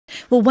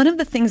Well, one of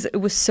the things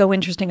that was so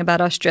interesting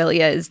about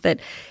Australia is that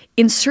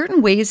in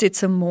certain ways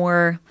it's a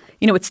more,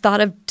 it's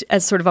thought of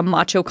as sort of a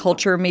macho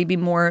culture, maybe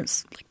more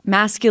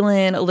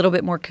masculine, a little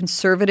bit more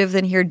conservative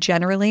than here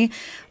generally.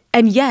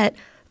 And yet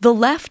the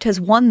left has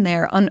won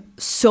there on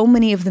so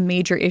many of the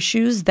major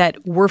issues that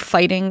we're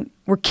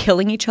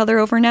killing each other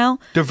over now.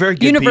 They're very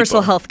good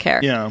Universal people. health care.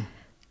 Yeah.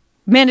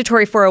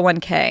 Mandatory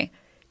 401k.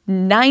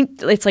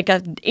 It's like a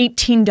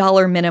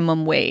 $18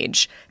 minimum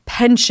wage.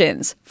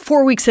 Pensions.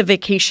 4 weeks of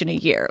vacation a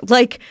year.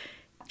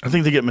 I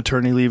think they get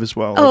maternity leave as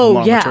well.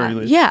 Oh,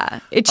 yeah.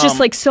 It's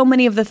just so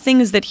many of the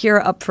things that here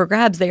are up for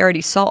grabs, they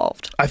already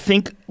solved. I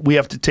think we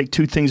have to take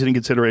two things into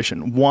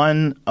consideration.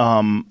 One,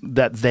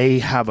 that they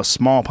have a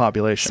small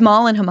population.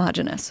 Small and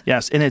homogenous.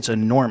 Yes, and it's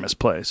an enormous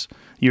place.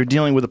 You're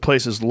dealing with a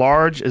place as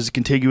large as the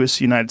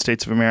contiguous United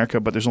States of America,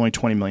 but there's only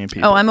 20 million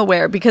people. Oh, I'm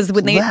aware, because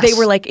when they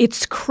were like,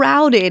 it's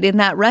crowded in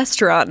that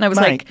restaurant. And I was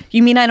like,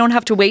 you mean I don't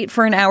have to wait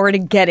for an hour to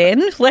get in?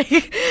 They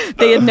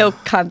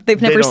had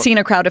they've never seen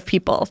a crowd of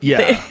people.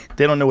 Yeah,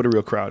 they don't know what a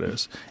real crowd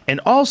is.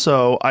 And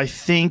also, I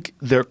think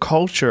their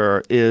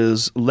culture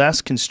is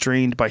less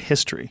constrained by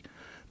history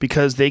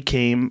because they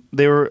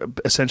were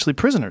essentially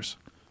prisoners.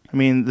 I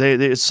mean,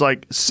 it's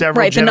like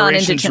several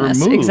generations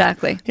removed.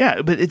 Exactly.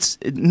 Yeah, but it's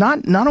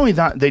not only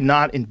that they're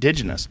not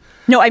indigenous.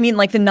 No, I mean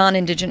the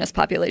non-indigenous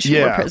population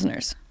were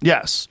prisoners.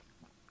 Yes.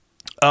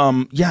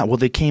 Well,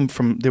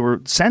 they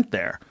were sent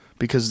there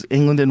because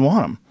England didn't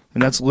want them.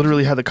 And that's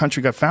literally how the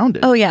country got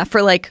founded. Oh, yeah,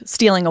 for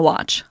stealing a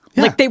watch.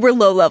 Yeah. They were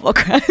low-level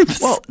crimes.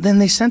 Well, then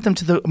they sent them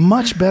to the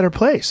much better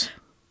place.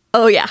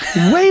 Oh, yeah.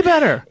 Way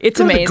better. It's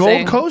Go amazing. To the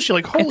Gold Coast, you're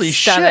like, holy it's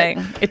shit.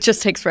 Stunning. It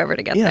just takes forever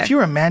to get there. If you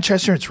were in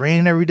Manchester and it's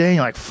raining every day,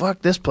 you're like,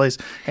 fuck this place.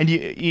 And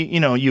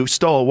you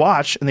stole a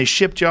watch and they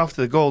shipped you off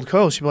to the Gold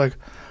Coast. You're like,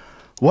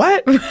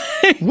 what?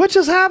 What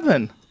just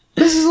happened?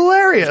 This is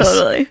hilarious.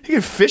 Totally. You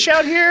can fish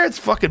out here. It's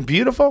fucking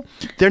beautiful.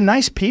 They're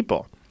nice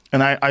people.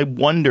 And I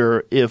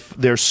wonder if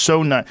they're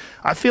so nice.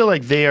 I feel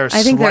like they are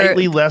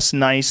slightly less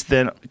nice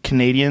than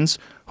Canadians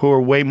who are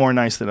way more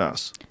nice than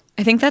us.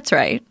 I think that's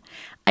right.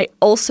 I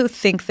also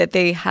think that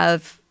they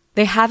have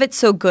it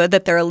so good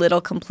that they're a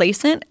little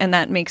complacent, and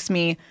that makes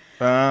me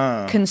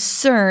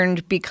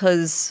concerned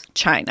because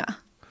China.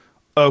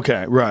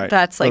 Okay, right.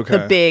 That's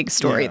the big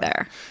story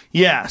there.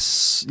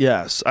 Yes,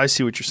 I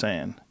see what you're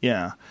saying.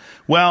 Yeah.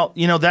 Well,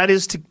 that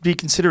is to be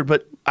considered,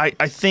 but I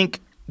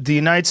think the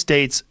United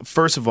States,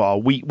 first of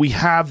all, we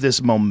have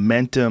this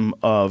momentum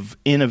of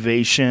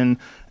innovation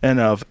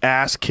and of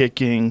ass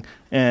kicking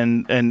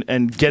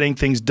and getting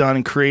things done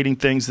and creating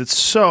things that's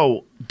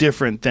so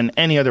different than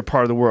any other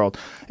part of the world.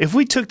 If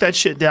we took that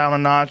shit down a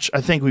notch,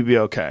 I think we'd be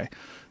okay.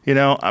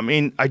 I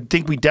mean, I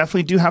think we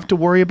definitely do have to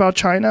worry about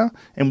China,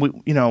 and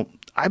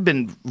I've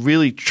been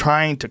really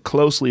trying to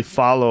closely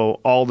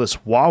follow all this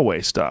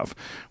Huawei stuff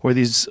where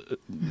these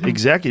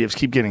executives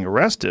keep getting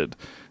arrested,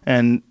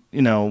 and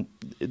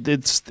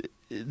it's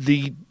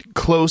the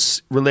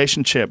close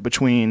relationship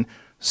between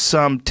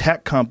some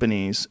tech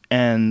companies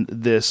and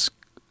this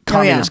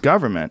communist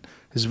government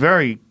is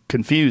very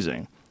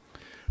confusing.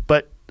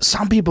 But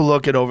some people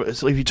look at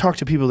so if you talk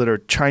to people that are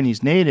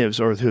Chinese natives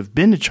or who have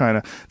been to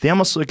China, they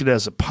almost look at it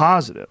as a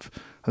positive.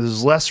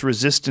 There's less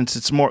resistance.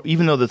 It's more,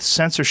 even though the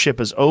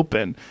censorship is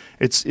open,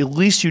 it's at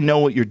least you know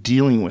what you're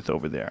dealing with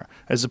over there,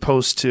 as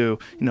opposed to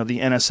the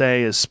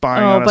NSA is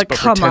spying on us, but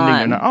pretending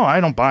they're not. Oh,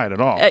 I don't buy it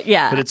at all.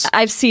 But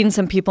I've seen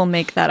some people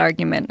make that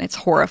argument. It's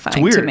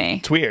horrifying to me.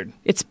 It's weird.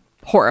 It's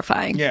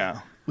horrifying. Yeah.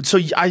 So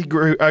I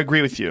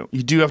agree with you.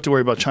 You do have to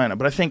worry about China,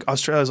 but I think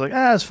Australia's like,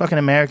 it's fucking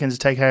Americans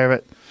take care of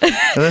it.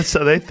 That's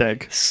how they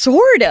think.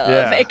 Sort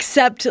of,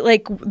 except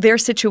their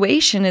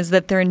situation is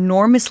that they're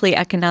enormously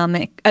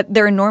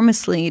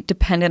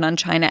dependent on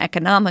China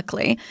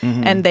economically,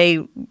 and they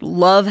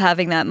love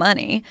having that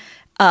money,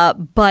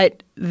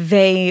 but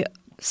they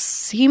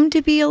seem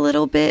to be a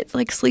little bit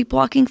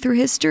sleepwalking through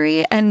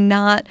history, and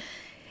not,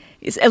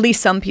 at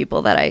least some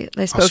people that I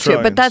spoke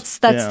to. But that's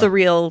the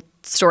real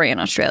story in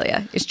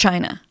Australia is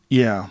China.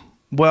 Yeah.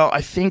 Well,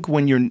 I think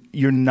when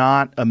you're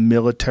not a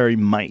military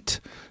might,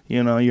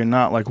 you're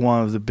not like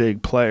one of the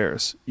big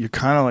players. You're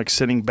kind of like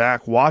sitting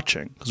back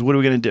watching. Because what are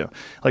we going to do?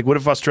 Like, what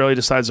if Australia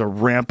decides to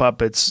ramp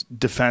up its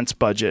defense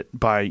budget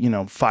by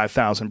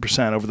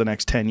 5,000% over the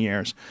next 10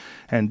 years,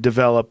 and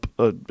develop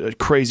a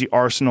crazy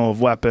arsenal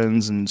of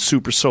weapons and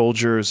super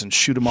soldiers and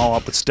shoot them all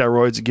up with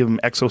steroids and give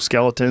them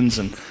exoskeletons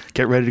and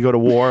get ready to go to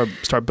war,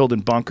 start building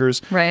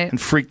bunkers,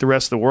 and freak the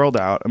rest of the world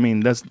out? I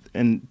mean,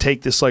 and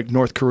take this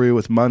North Korea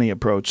with money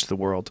approach to the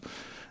world.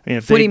 I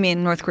mean, what do you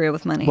mean, North Korea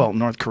with money? Well,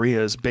 North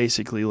Korea is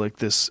basically like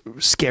this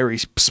scary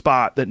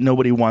spot that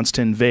nobody wants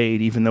to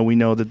invade, even though we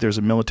know that there's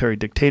a military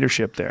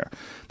dictatorship there.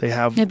 They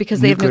have because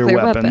they have nuclear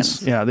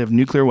weapons. Yeah, they have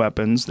nuclear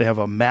weapons. They have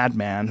a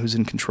madman who's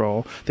in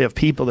control. They have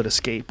people that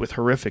escape with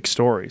horrific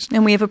stories.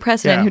 And we have a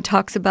president who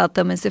talks about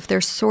them as if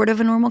they're sort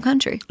of a normal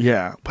country.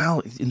 Yeah.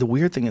 Well, and the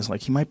weird thing is,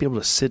 he might be able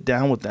to sit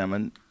down with them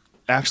and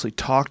actually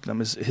talk to them.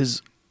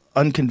 His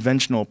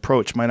unconventional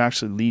approach might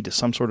actually lead to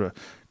some sort of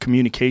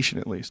communication,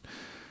 at least,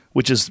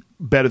 which is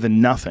better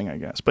than nothing, I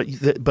guess. But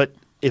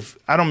if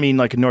I don't mean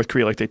like in North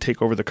Korea, like they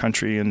take over the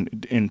country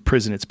and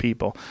imprison its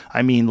people.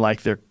 I mean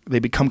like they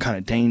become kind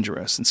of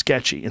dangerous and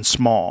sketchy and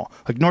small.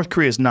 Like North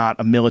Korea is not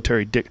a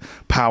military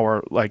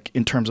power like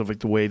in terms of like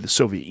the way the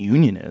Soviet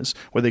Union is,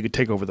 where they could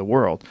take over the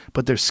world.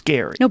 But they're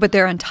scary. No, but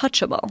they're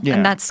untouchable,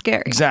 and that's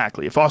scary.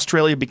 Exactly. If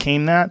Australia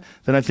became that,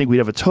 then I think we'd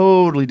have a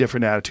totally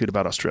different attitude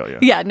about Australia.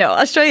 Yeah, no,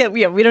 Australia.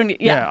 Yeah, we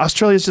don't. Yeah,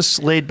 Australia's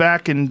just laid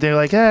back, and they're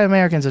like,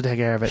 Americans will take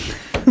care of it,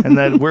 and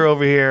then we're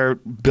over here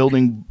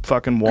building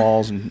fucking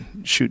walls and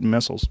shooting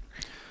missiles.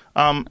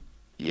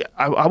 Yeah,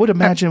 I would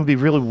imagine it would be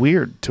really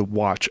weird to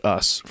watch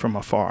us from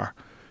afar.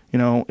 You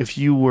know, if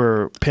you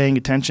were paying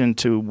attention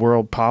to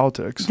world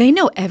politics. They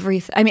know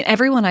everything. I mean,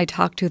 everyone I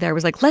talked to there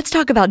was like, let's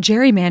talk about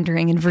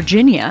gerrymandering in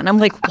Virginia. And I'm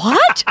like,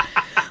 what?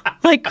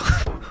 Like,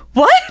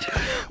 what?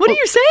 What are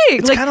you saying?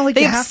 It's like, kind of like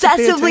they you have to pay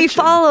obsessively attention.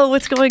 follow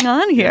what's going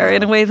on here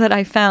in a way that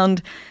I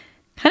found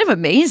kind of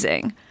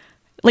amazing.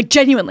 Like,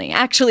 genuinely,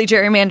 actually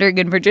gerrymandering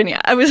in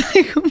Virginia. I was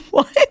like,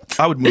 what?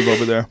 I would move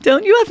over there.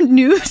 Don't you have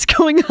news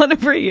going on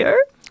over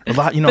here? A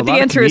lot, but the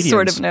answer is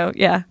sort of no.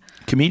 Yeah.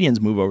 Comedians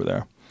move over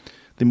there.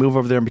 They move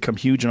over there and become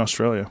huge in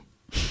Australia.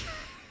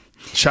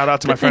 Shout out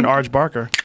to my friend Arj Barker.